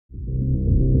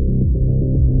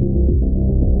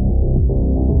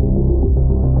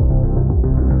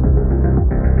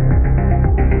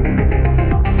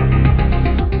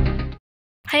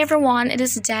Hi everyone, it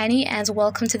is Dani and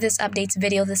welcome to this update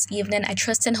video this evening. I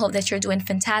trust and hope that you're doing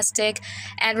fantastic,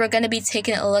 and we're going to be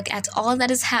taking a look at all that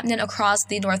is happening across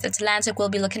the North Atlantic. We'll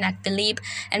be looking at Philippe,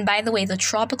 and by the way, the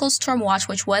tropical storm watch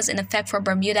which was in effect for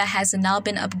Bermuda has now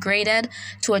been upgraded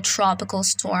to a tropical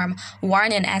storm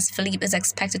warning, as Philippe is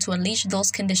expected to unleash those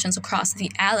conditions across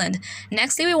the island.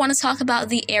 Nextly, we want to talk about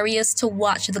the areas to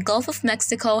watch: the Gulf of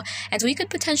Mexico, and we could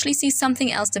potentially see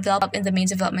something else develop in the main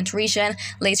development region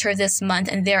later this month.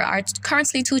 And there are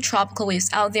currently two tropical waves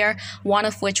out there, one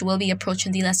of which will be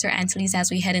approaching the Lesser Antilles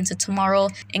as we head into tomorrow,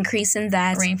 increasing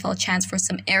that rainfall chance for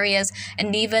some areas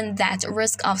and even that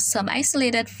risk of some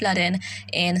isolated flooding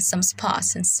in some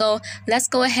spots. And so let's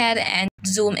go ahead and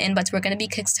zoom in, but we're going to be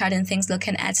kickstarting things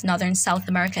looking at northern South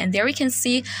America, and there we can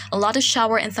see a lot of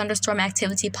shower and thunderstorm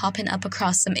activity popping up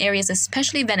across some areas,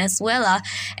 especially Venezuela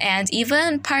and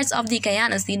even parts of the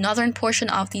Guyanas, the northern portion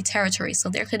of the territory. So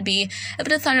there could be a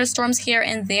bit of thunderstorms here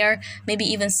and there, maybe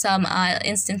even some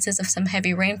instances of some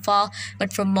heavy rainfall,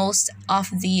 but for most of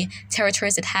the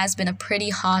territories it has been a pretty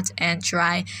hot and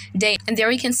dry day. And there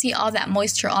we can see all that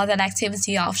moisture, all that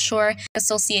activity offshore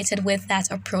associated with that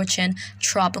approaching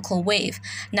tropical wave.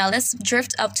 Now let's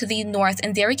drift up to the north,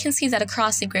 and there we can see that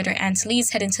across the Greater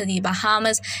Antilles, heading to the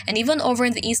Bahamas, and even over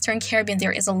in the Eastern Caribbean,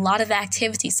 there is a lot of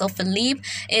activity. So Philippe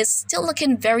is still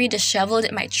looking very disheveled.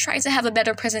 It might try to have a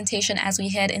better presentation as we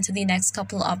head into the next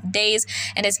couple of days,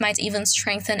 and it might even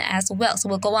strengthen as well. So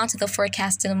we'll go on to the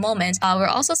forecast in a moment. We're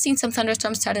also seeing some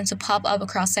thunderstorms starting to pop up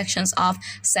across sections of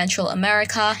Central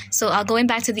America. So going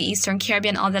back to the Eastern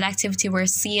Caribbean, all that activity we're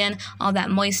seeing, all that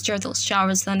moisture, those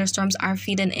showers, thunderstorms are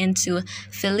feeding into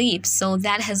Philippe. So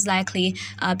that has likely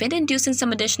been inducing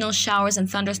some additional showers and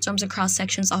thunderstorms across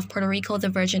sections of Puerto Rico, the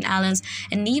Virgin Islands,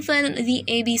 and even the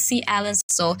ABC Islands.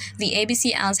 So the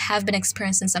ABC Islands have been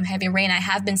experiencing some heavy rain. I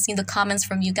have been seeing the comments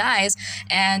from you guys,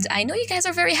 and I know you guys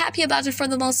are very happy about it for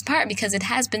the most part because it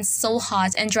has been so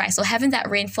hot and dry. So having that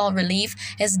rainfall relief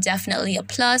is definitely a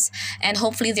plus, and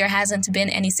hopefully there hasn't been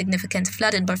any significant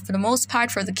flooding. But for the most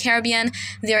part, for the Caribbean,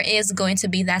 there is going to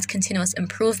be that continuous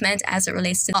improvement as it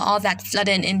relates to all that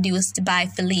flooding induced by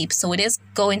Philippe. So it is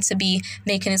going to be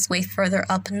making its way further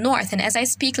up north. And as I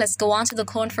speak, let's go on to the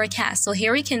cone forecast. So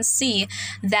here we can see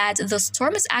that the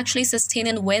storm is actually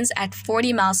sustaining winds at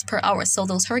 40 miles per hour. So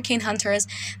those hurricane hunters,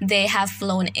 they have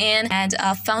flown in and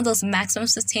found those maximum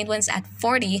sustained winds at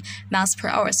 40 miles per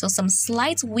hour. So some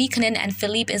slight weakening, and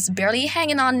Philippe is barely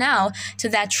hanging on now to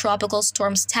that tropical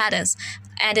storm status,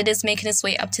 and it is making its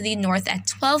way up to the north at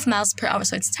 12 miles per hour.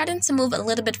 So it's starting to move a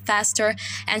little bit faster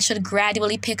and should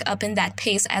gradually pick up in that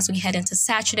pace as we head into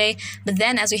Saturday. But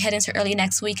then as we head into early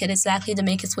next week, it is likely to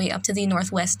make its way up to the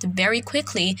northwest very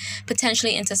quickly,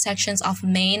 potentially into sections of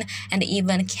Maine and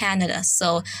even Canada.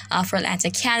 So for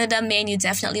Atlantic Canada, Maine, you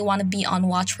definitely want to be on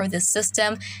watch for this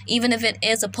system. Even if it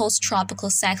is a post-tropical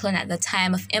cyclone, at the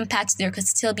time of impact, there could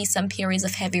still be some periods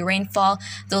of heavy rainfall,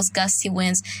 those gusty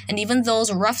winds, and even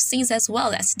those rough seas as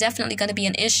well. That's definitely going to be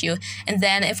an issue. And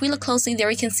then if we look closely, there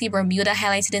we can see Bermuda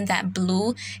highlighted in that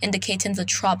blue, indicating the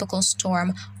tropical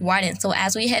storm warning. So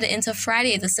as we head into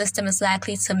Friday, the system is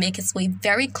likely to make its way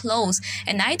very close,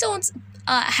 and I don't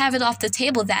have it off the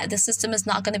table that the system is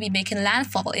not going to be making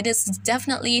landfall. It is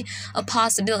definitely a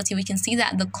possibility. We can see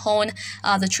that the cone,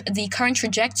 the current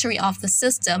trajectory of the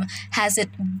system has it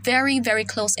very, very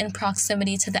close in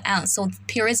proximity to the island. So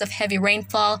periods of heavy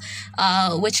rainfall,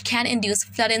 which can induce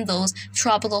flooding, those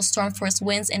tropical storm force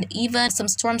winds, and even some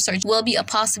storm surge will be a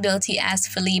possibility as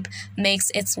Philippe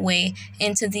makes its way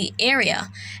into the area.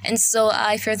 And so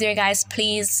if you're there, guys,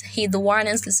 please heed the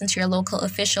warnings, listen to your local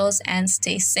officials, and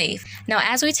stay safe. Now,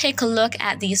 as we take a look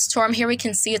at the storm, here we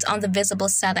can see it on the visible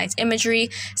satellite imagery.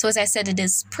 So as I said, it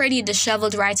is pretty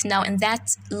disheveled right now, and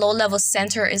that low-level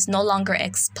center is no longer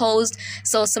exposed.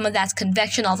 So some of that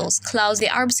convection, all those clouds, they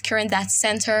are obscuring that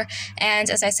center. And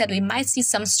as I said, we might see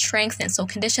some strengthening. So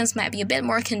conditions might be a bit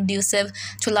more conducive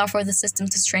to allow for the system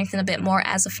to strengthen a bit more.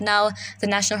 As of now, the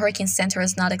National Hurricane Center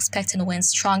is not expecting winds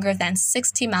stronger than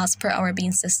 60 miles per hour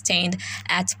being sustained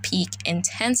at peak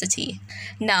intensity.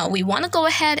 Now, we want to go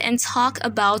ahead and talk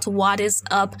about what is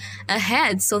up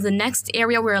ahead. So the next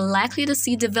area we're likely to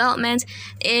see development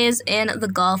is in the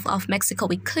Gulf of Mexico.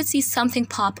 We could see something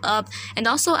pop up, and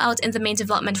also out in the main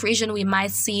development region, we might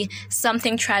see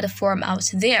something try to form out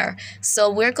there. So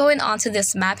we're going on to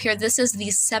this map here. This is the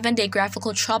 7-day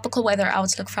graphical tropical weather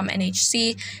outlook from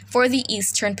NHC for the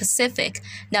Eastern Pacific.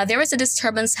 Now, there is a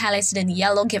disturbance highlighted in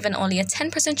yellow, given only a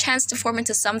 10% chance to form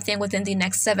into something within the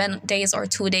next 7 days or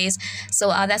 2 days. So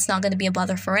that's not going to be a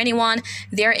bother for anyone. on,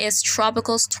 there is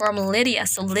Tropical Storm Lydia.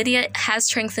 So Lydia has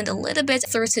strengthened a little bit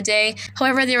through today.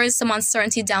 However, there is some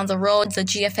uncertainty down the road. The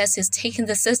GFS is taking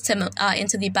the system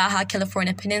into the Baja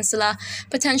California Peninsula,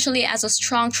 potentially as a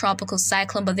strong tropical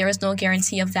cyclone, but there is no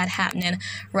guarantee of that happening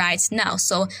right now.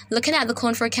 So looking at the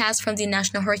cone forecast from the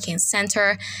National Hurricane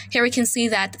Center, here we can see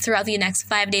that throughout the next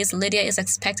 5 days, Lydia is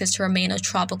expected to remain a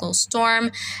tropical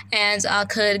storm and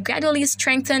could gradually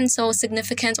strengthen, so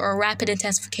significant or rapid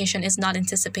intensification is not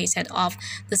anticipated of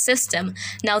the system.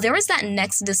 Now, there is that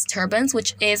next disturbance,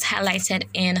 which is highlighted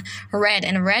in red,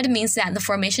 and red means that the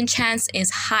formation chance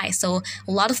is high. So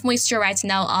a lot of moisture right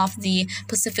now off the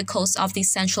Pacific coast of the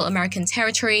Central American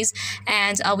territories,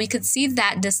 and we could see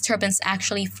that disturbance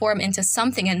actually form into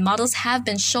something, and models have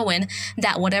been showing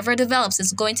that whatever develops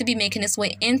is going to be making its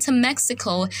way into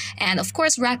Mexico, and of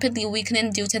course rapidly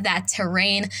weakening due to that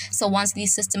terrain. So once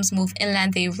these systems move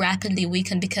inland, they rapidly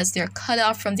weaken because they're cut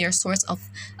off from their source of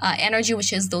energy,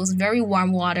 which is those very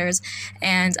warm waters,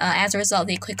 and as a result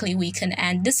they quickly weaken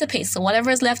and dissipate. So whatever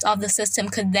is left of the system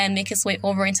could then make its way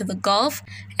over into the Gulf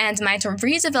and might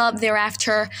redevelop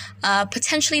thereafter,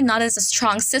 potentially not as a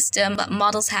strong system, but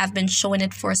models have been showing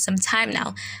it for some time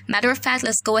now. Matter of fact,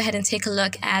 let's go ahead and take a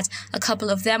look at a couple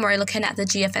of them. We're looking at the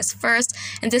GFS first,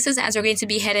 and this is as we're going to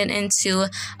be heading into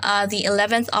the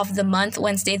 11th of the month,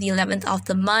 Wednesday the 11th of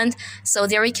the month. So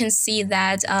there we can see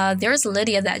that there's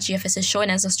Lydia that GFS is showing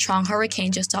as a strong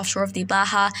hurricane just offshore of the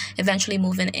Baja, eventually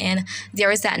moving in.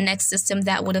 There is that next system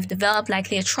that would have developed,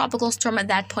 likely a tropical storm at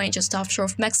that point just offshore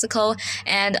of Mexico,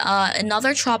 and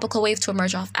another tropical wave to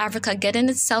emerge off Africa, getting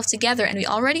itself together, and we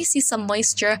already see some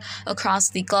moisture across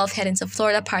the Gulf, heading to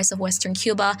Florida, parts of western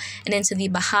Cuba, and into the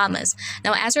Bahamas.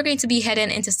 Now, as we're going to be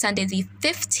heading into Sunday the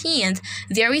 15th,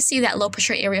 there we see that low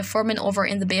pressure area forming over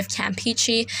in the Bay of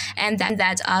Campeche, and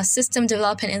that system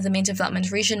developing in the main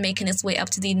development region, making its way up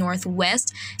to the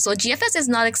northwest. So GFS is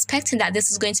not expecting that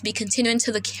this is going to be continuing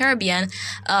to the Caribbean,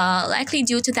 likely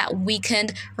due to that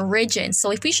weakened region.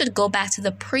 So if we should go back to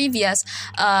the previous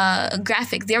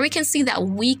graphic, there we can see that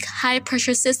weak high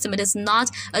pressure system. It is not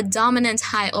a dominant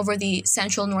high over the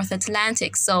central North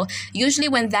Atlantic. So usually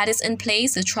when that is in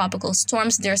place, the tropical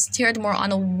storms, they're steered more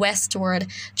on a westward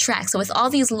track. So with all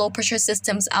these low pressure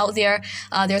systems out there,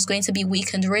 there's going to be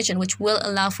weakened region, which will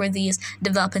allow for these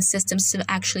developing systems to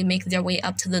actually make their way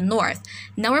up to the north.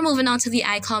 Now we're moving on to the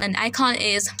icon, and icon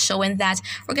is showing that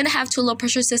we're going to have two low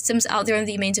pressure systems out there in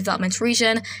the main development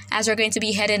region as we're going to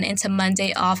be heading into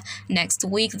Monday of next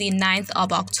week, the 9th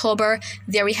of October.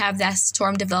 There we have that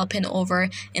storm developing over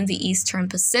in the eastern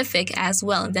Pacific as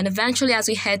well. And then eventually as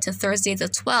we head to Thursday the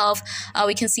 12th,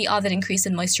 we can see all that increase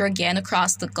in moisture again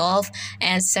across the Gulf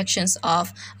and sections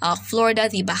of Florida,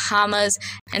 the Bahamas,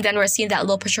 and then we're seeing that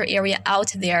low pressure area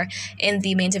out there in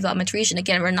the main development region.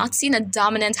 Again, we're not seeing a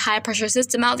dominant high pressure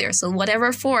system out there. So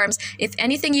whatever forms, if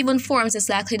anything even forms, is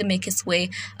likely to make its way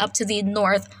up to the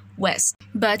northwest.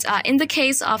 But in the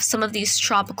case of some of these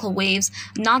tropical waves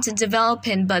not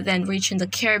developing but then reaching the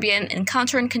Caribbean,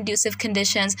 encountering conducive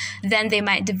conditions, then they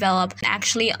might develop.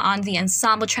 Actually, on the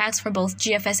ensemble tracks for both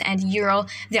GFS and Euro,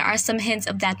 there are some hints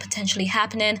of that potentially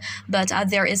happening, but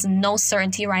there is no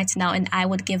certainty right now, and I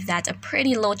would give that a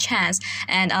pretty low chance.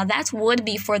 And that would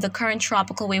be for the current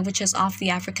tropical wave, which is off the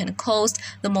African coast,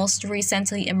 the most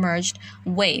recently emerged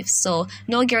wave. So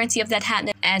no guarantee of that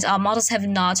happening, and models have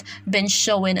not been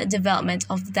showing development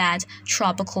of that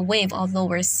tropical wave, although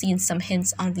we're seeing some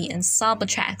hints on the ensemble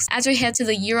tracks. As we head to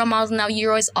the Euro model now,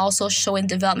 Euro is also showing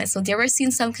development. So there we're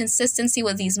seeing some consistency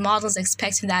with these models,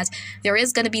 expecting that there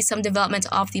is going to be some development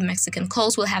off the Mexican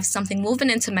coast. We'll have something moving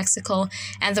into Mexico,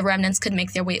 and the remnants could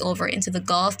make their way over into the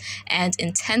Gulf and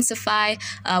intensify.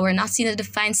 We're not seeing a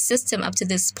defined system up to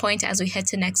this point as we head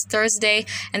to next Thursday,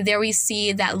 and there we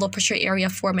see that low pressure area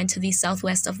form into the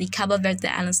southwest of the Cabo Verde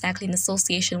Islands, likely in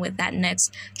association with that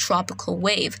next tropical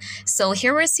wave. So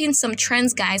here we're seeing some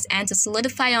trends, guys, and to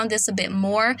solidify on this a bit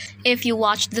more, if you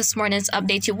watched this morning's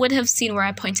update, you would have seen where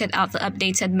I pointed out the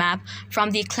updated map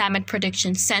from the Climate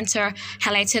Prediction Center,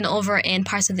 highlighting over in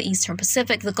parts of the Eastern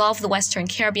Pacific, the Gulf, the Western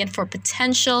Caribbean for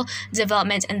potential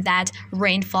development and that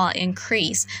rainfall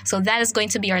increase. So that is going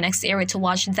to be our next area to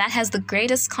watch. That has the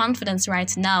greatest confidence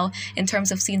right now in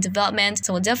terms of seeing development.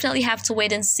 So we'll definitely have to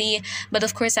wait and see. But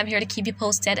of course, I'm here to keep you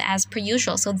posted as per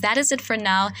usual. So that is it for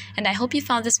now, and I hope you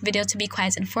found this video to be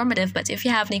quite informative. But if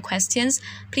you have any questions,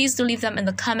 please do leave them in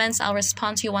the comments. I'll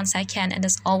respond to you once I can, and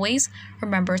as always,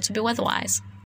 remember to be weatherwise.